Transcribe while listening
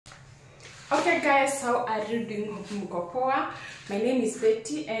Okay guys, how are you doing? Hope mko poa. My name is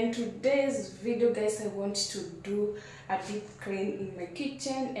Betty and today's video guys, I want to do a deep clean in my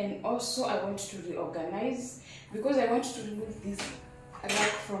kitchen, and also I want to reorganize because I want to remove this rug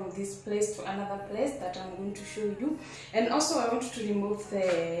from this place to another place that I'm going to show you, and also I want to remove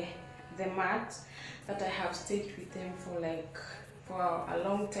the mat that I have stayed with them for a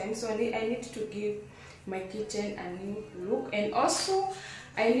long time. So I need to give my kitchen a new look, and also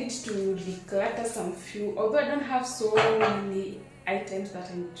I need to declutter some few, although I don't have so many items that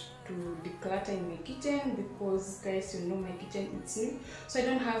I need to declutter in my kitchen, because guys, you know my kitchen is new, so I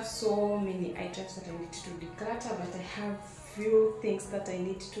don't have so many items that I need to declutter, but I have few things that I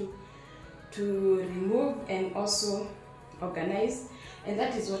need to remove and also organize, and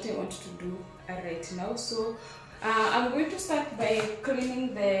that is what I want to do right now. So I'm going to start by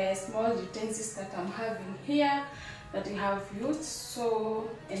cleaning the small utensils that I'm having here that we have used. So,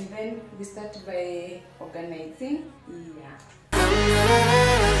 and then we start by organizing. Making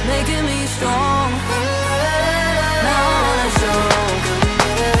me strong. Now I wanna show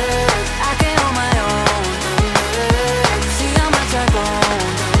I can hold my own. See how much I've grown.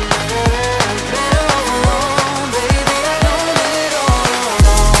 Better off alone, baby. I know it all along.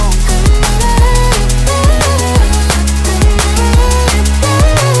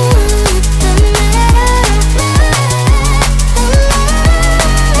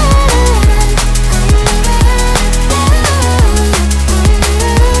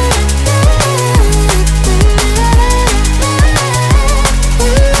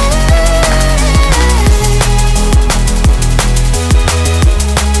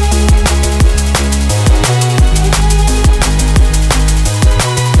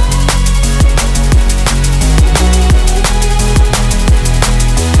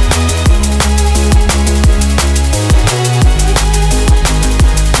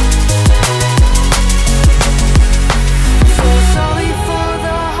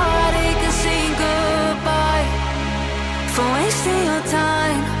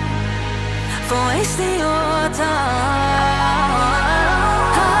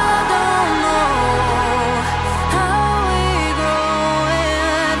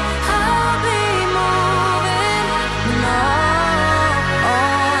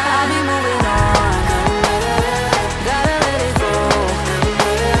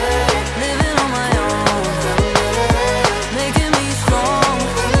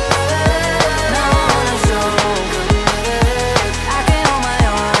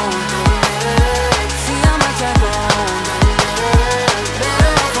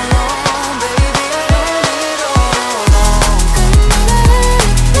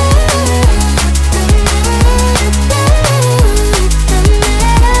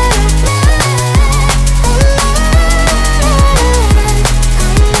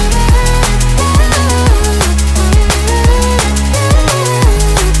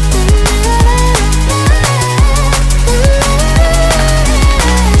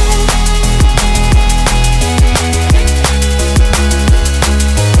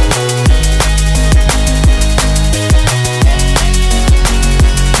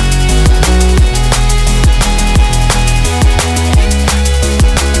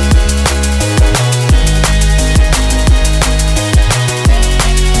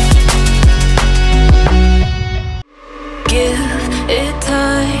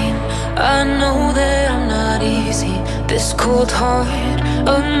 This cold heart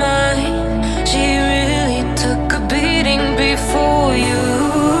of mine, she really took a beating before you.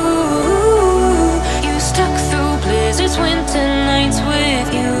 You stuck through blizzards, winter nights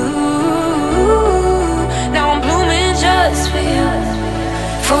with you. Now I'm blooming just for you,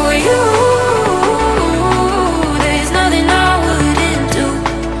 for you. There's nothing I wouldn't do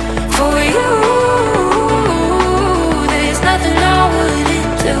for you. There's nothing I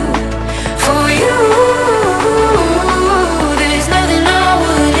wouldn't do for you. For you.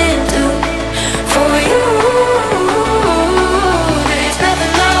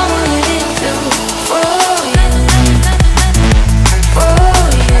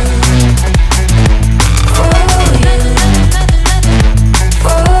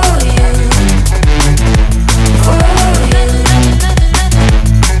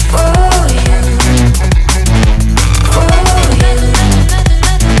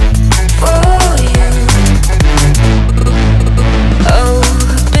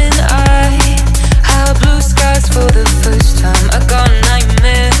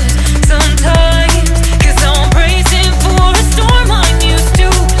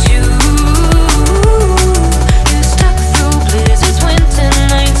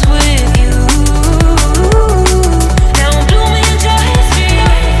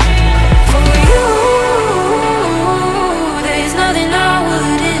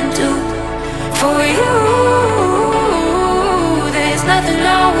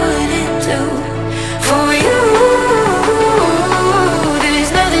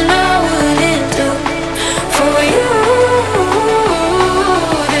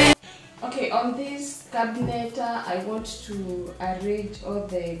 want to arrange all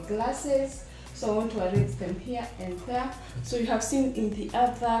the glasses, so I want to arrange them here and there. So you have seen in the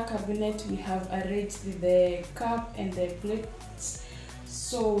other cabinet we have arranged the cup and the plates.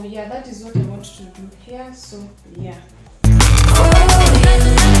 So yeah, that is what I want to do here. So yeah.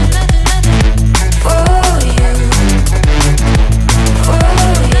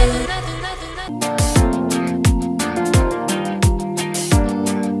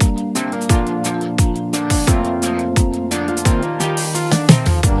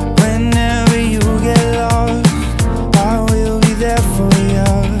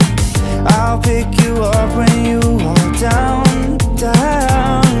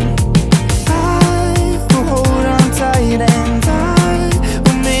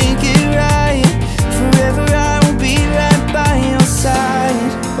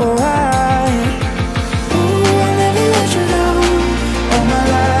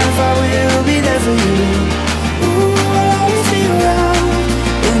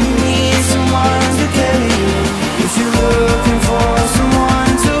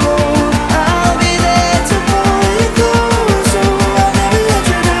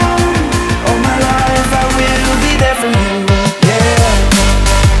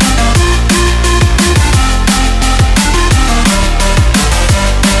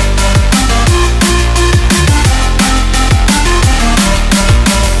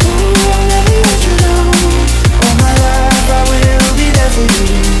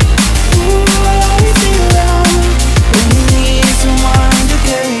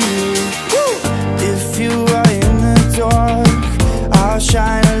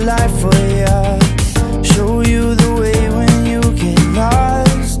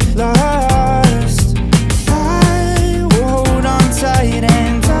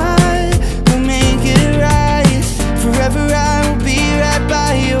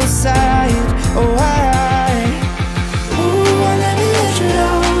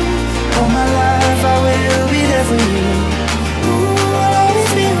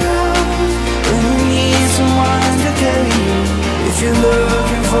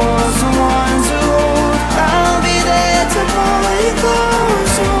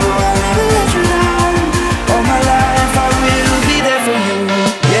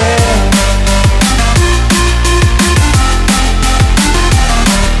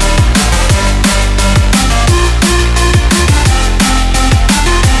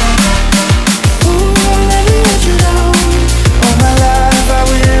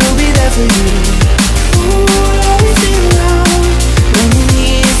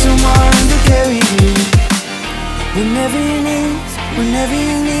 Whenever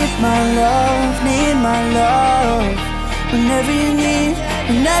you need my love, need my love.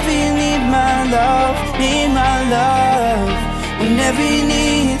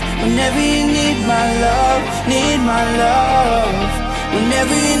 Whenever you need my love, need my love.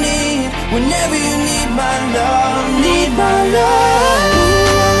 Whenever you need my love, need my love.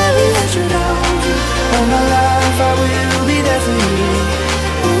 Ooh, I'll never let you down. All my life I will be there for you.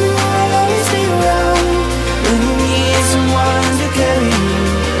 Ooh, I'll always be around when you need someone to carry you.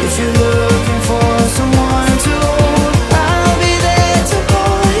 If you're looking for someone to hold, I'll be there to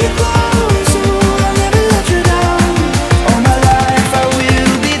pull you close. Ooh, I'll never let you down. All my life I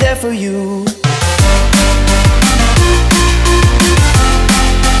will be there for you.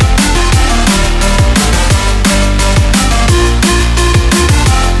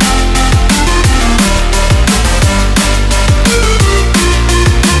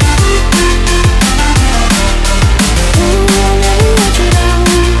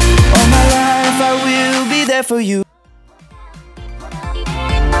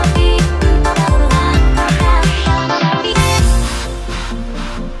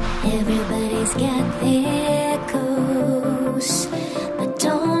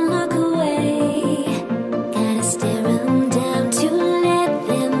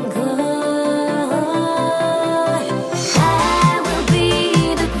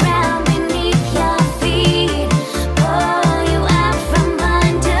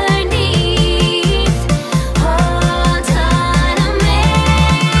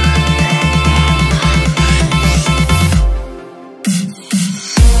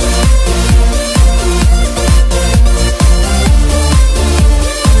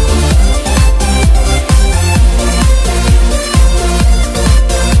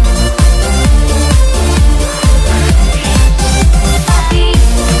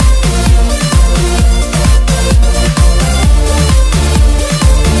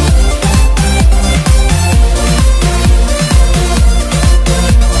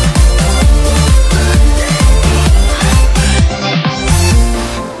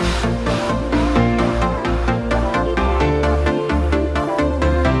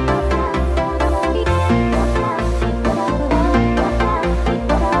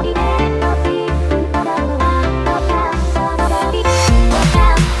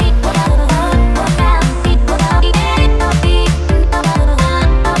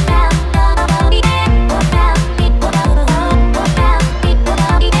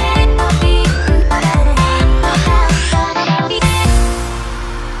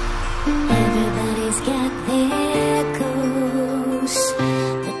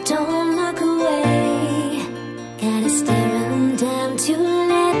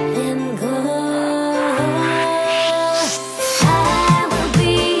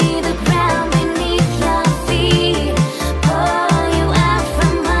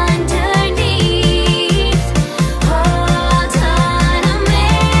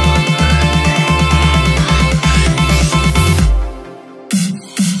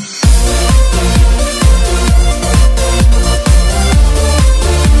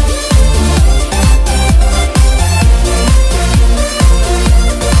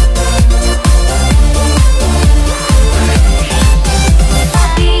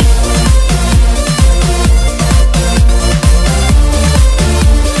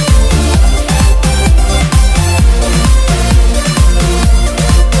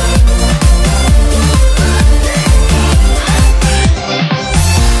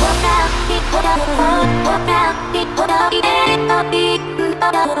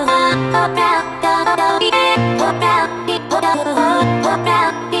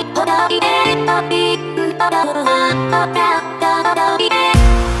 You're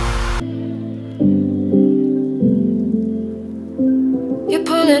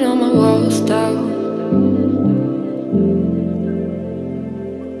pulling on my walls down.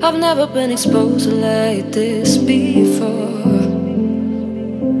 I've never been exposed like this before.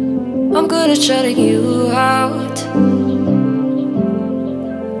 I'm good at shutting you out.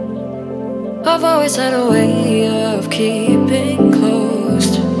 I've always had a way of keeping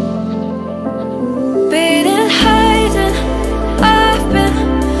closed. Beating, hiding, I've been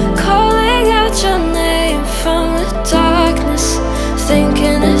calling out your name from the darkness,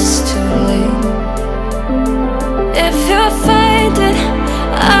 thinking it's too late. If you're finding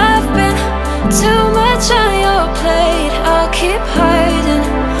I've been too much on your plate, I'll keep hiding,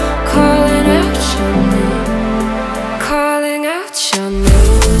 calling out your name, calling out your name.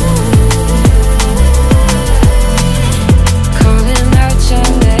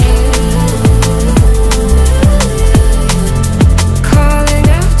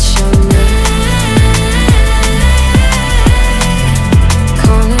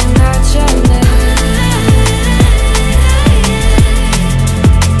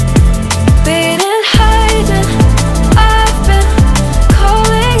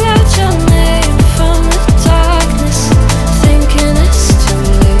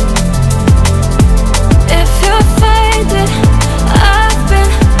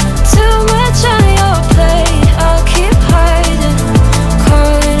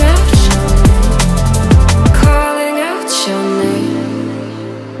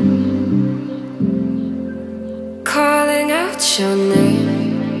 Calling out your name.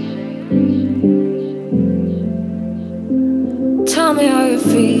 Tell me how you're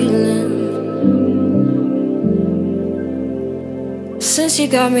feeling since you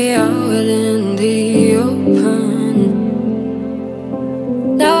got me out in the open.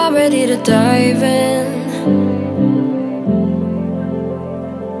 Now I'm ready to dive in.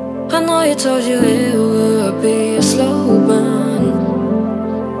 I know you told you it would be a slow burn.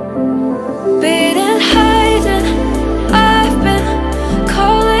 Beating, hiding, I've been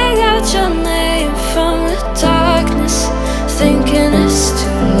calling out your name from the darkness, thinking it's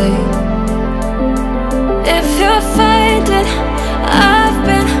too late. If you're finding I've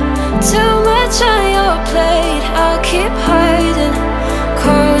been too much on your plate, I'll keep hiding,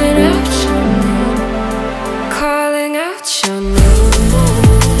 calling out your name, calling out your name,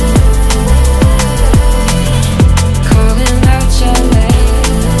 calling out.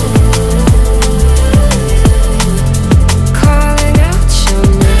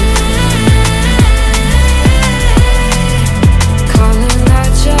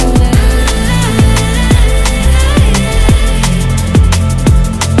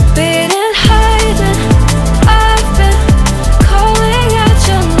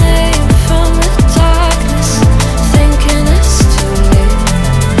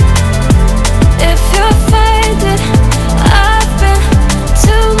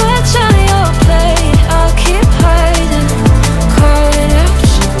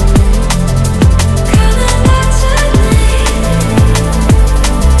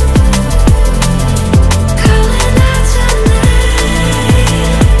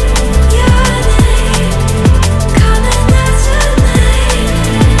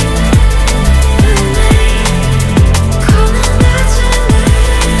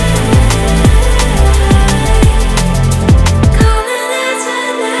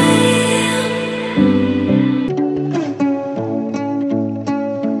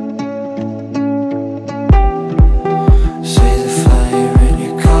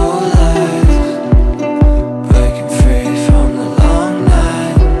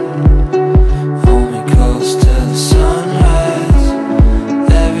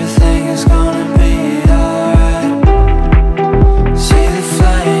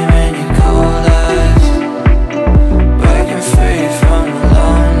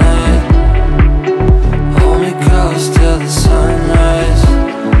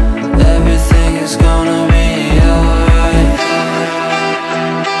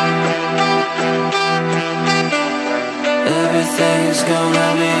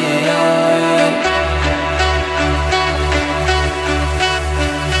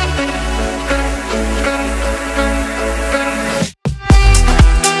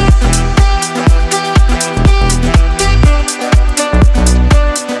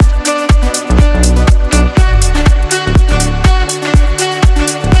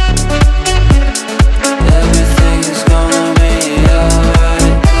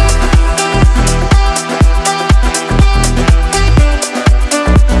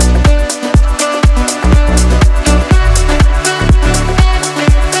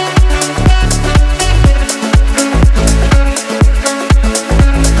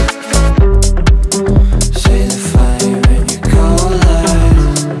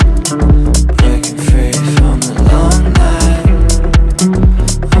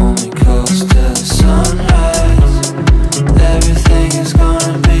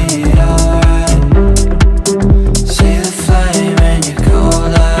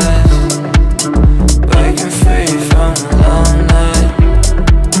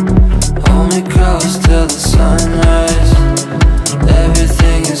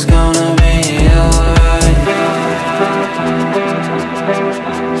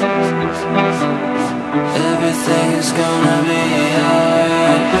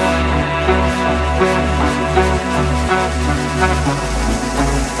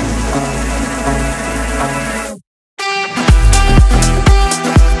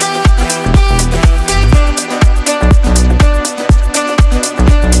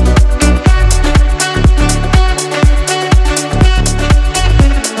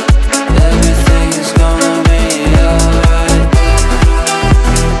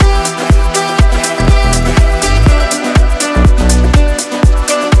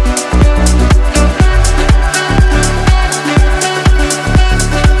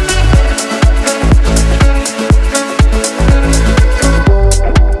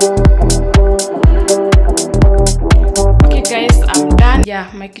 yeah,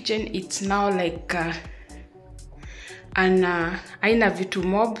 my kitchen it's now like aina vitu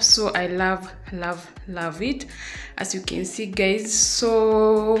mob, so I love it, as you can see guys.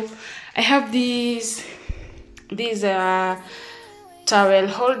 So I have these towel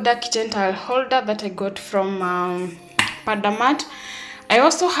holder, kitchen towel holder that I got from Padamat. I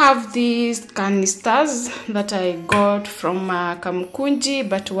also have these canisters that I got from Kamkunji,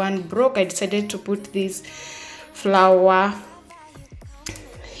 but one broke. I decided to put this flower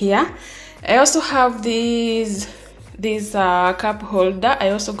here. I also have this cup holder. I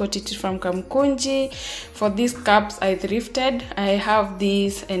also got it from Kamkunji. For these cups I thrifted. I have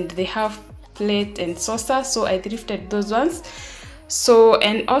these and they have plate and saucer, so I thrifted those ones. So,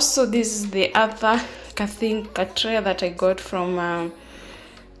 and also this is the other tray that I got from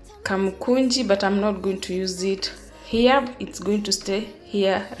Kamkunji, but I'm not going to use it here. It's going to stay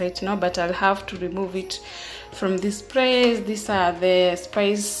here right now, but I'll have to remove it from this place. These are the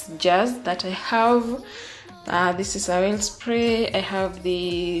spice jars that I have. This is a oil spray. I have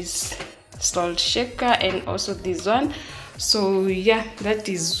this salt shaker and also this one. So yeah, that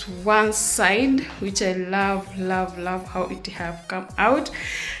is one side which I love how it have come out.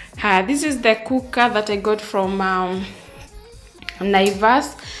 This is the cooker that I got from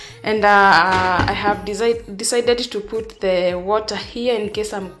Naivas, and I have decided to put the water here in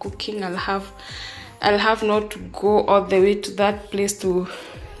case I'm cooking. I'll have not to go all the way to that place to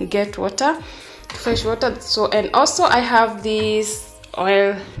get water, fresh water. So, and also I have this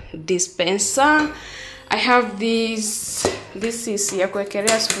oil dispenser. I have this is ya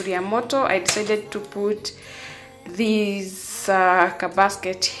kuwekelea sufuria moto. I decided to put this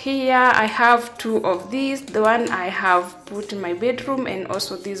basket here. I have two of these. The one I have put in my bedroom, and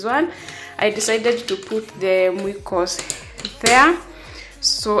also this one I decided to put the mucos there.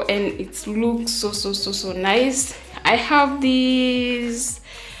 So, and it looks so nice. I have these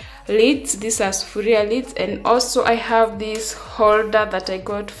lids. These are sufuria lids, and also I have this holder that I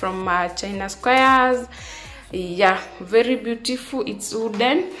got from China Squares. Yeah, very beautiful. It's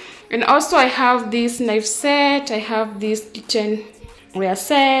wooden. And also I have this knife set. I have this kitchenware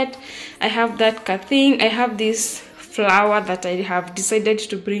set. I have that thing. I have this flower that I have decided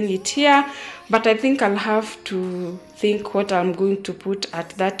to bring it here, but I think I'll have to think what I'm going to put at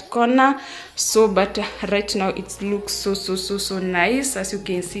that corner. So, but right now it looks so nice, as you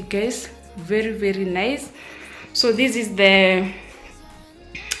can see guys. Very nice. So this is the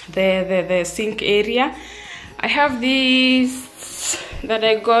sink area. I have this that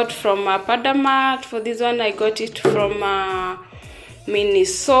I got from Padamat. For this one I got it from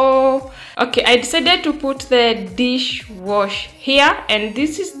Miniso. Okay, I decided to put the dish wash here, and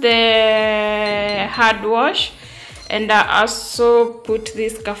this is the hard wash, and I also put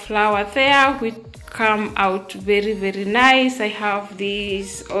this flower there, which come out very nice. I have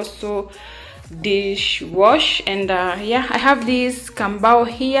this also dish wash, and yeah, I have this kambao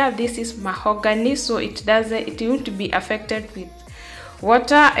here. This is mahogany, so it won't be affected with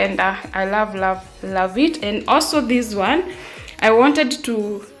water, and I love it. And also this one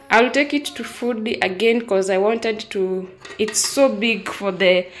I'll take it to food again, because I wanted to, it's so big for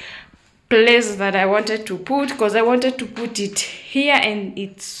the place that I wanted to put, because I wanted to put it here, and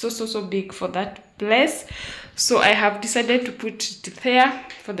it's so big for that place. So I have decided to put it there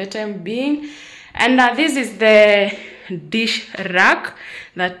for the time being. And this is the dish rack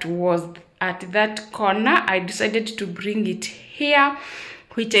that was at that corner. I decided to bring it here,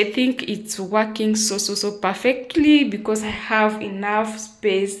 which I think it's working so perfectly, because I have enough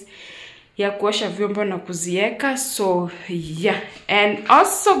space ya kuosha vyombo na kuzieka. So yeah, and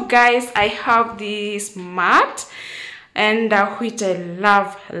also guys, I have this mat, and which I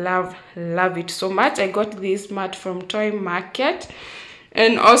love it so much. I got this mat from Toy Market,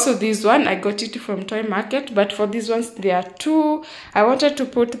 and also this one I got it from Toy Market. But for these ones, there are two. I wanted to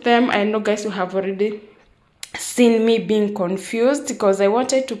put them. I know guys, you have already seen me being confused, because I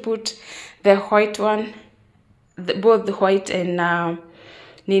wanted to put the white one, both the white and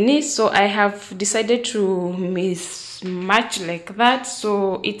Nini. So I have decided to mismatch like that,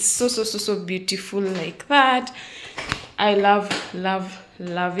 so it's so beautiful like that. I love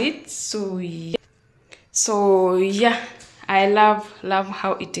it. So yeah, I love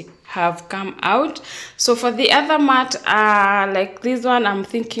how it have come out. So for the other mat, like this one, I'm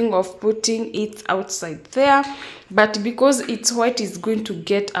thinking of putting it outside there, but because it's white, it's going to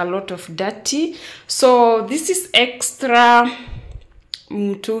get a lot of dirty. So this is extra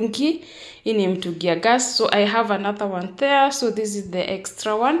mtungi. In mtungi ya gas, so I have another one there. So this is the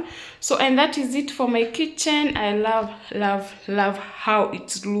extra one. So, and that is it for my kitchen. I love how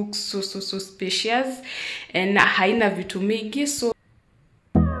it looks so spacious, and haina vitu mingi. So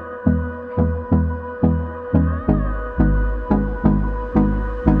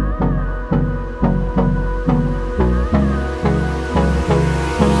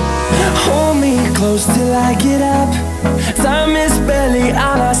close till I get up. Time is barely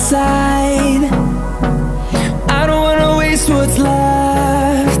on our side. I don't wanna waste what's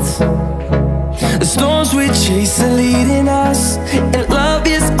left. The storms we chase are leading us, and love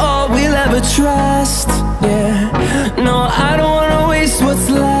is all we'll ever trust. Yeah, no, I don't wanna waste what's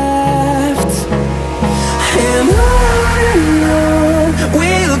left. And on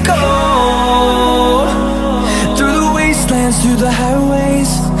we'll go, through the wastelands, through the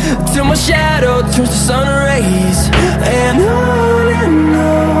highways, till my shadow turns to sun rays. And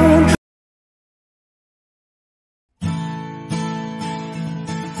on